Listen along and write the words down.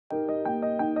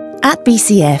At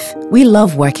BCF, we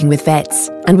love working with vets,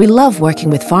 and we love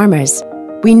working with farmers.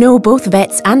 We know both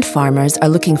vets and farmers are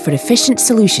looking for efficient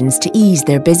solutions to ease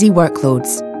their busy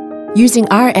workloads. Using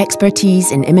our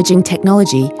expertise in imaging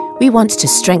technology, we want to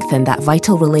strengthen that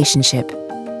vital relationship.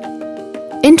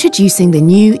 Introducing the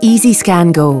new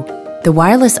Easi-Scan Go, the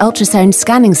wireless ultrasound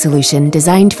scanning solution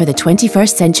designed for the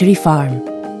 21st century farm.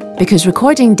 Because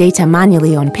recording data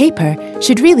manually on paper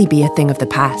should really be a thing of the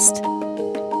past.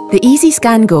 The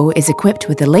Easi-Scan Go is equipped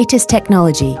with the latest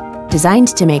technology, designed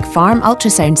to make farm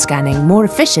ultrasound scanning more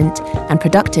efficient and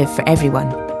productive for everyone.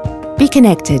 Be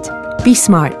connected, be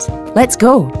smart, let's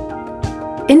go!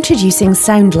 Introducing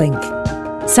SoundLink.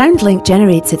 SoundLink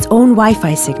generates its own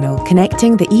Wi-Fi signal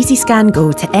connecting the Easi-Scan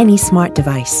Go to any smart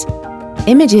device.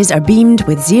 Images are beamed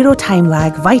with zero time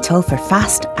lag, vital for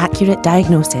fast, accurate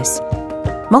diagnosis.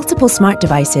 Multiple smart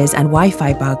devices and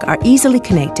Wi-Fi bug are easily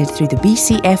connected through the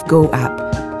BCF Go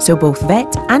app, so both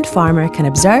vet and farmer can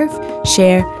observe,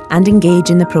 share and engage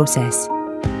in the process.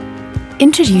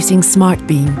 Introducing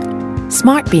SmartBeam.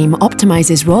 SmartBeam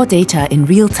optimises raw data in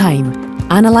real time,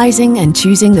 analysing and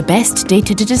choosing the best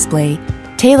data to display,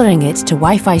 tailoring it to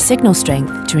Wi-Fi signal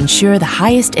strength to ensure the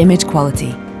highest image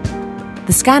quality.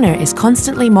 The scanner is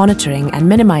constantly monitoring and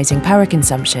minimising power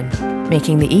consumption,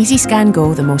 making the Easi-Scan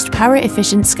Go the most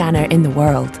power-efficient scanner in the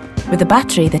world, with a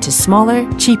battery that is smaller,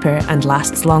 cheaper and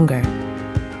lasts longer.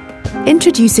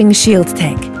 Introducing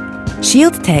ShieldTech.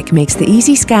 ShieldTech makes the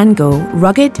Easi-Scan Go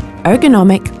rugged,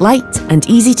 ergonomic, light and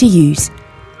easy to use.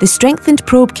 The strengthened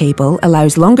probe cable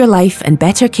allows longer life and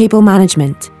better cable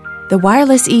management. The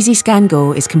wireless Easi-Scan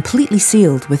Go is completely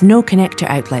sealed with no connector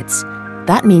outlets.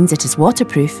 That means it is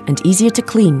waterproof and easier to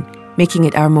clean, making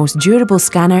it our most durable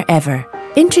scanner ever.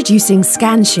 Introducing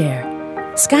ScanShare.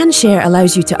 ScanShare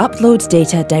allows you to upload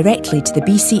data directly to the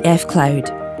BCF cloud.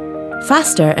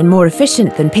 Faster and more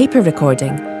efficient than paper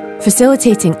recording,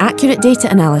 facilitating accurate data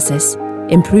analysis,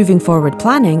 improving forward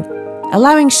planning,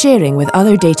 allowing sharing with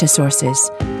other data sources.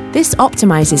 This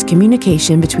optimises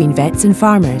communication between vets and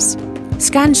farmers.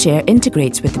 ScanShare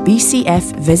integrates with the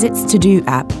BCF Visits To Do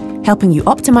app, helping you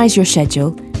optimise your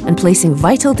schedule and placing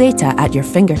vital data at your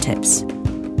fingertips.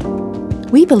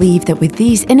 We believe that with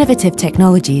these innovative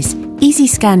technologies,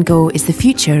 Easi-Scan Go is the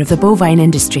future of the bovine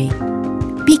industry.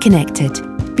 Be connected,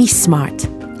 be smart.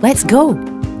 Let's go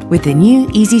with the new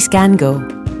Easi-Scan Go.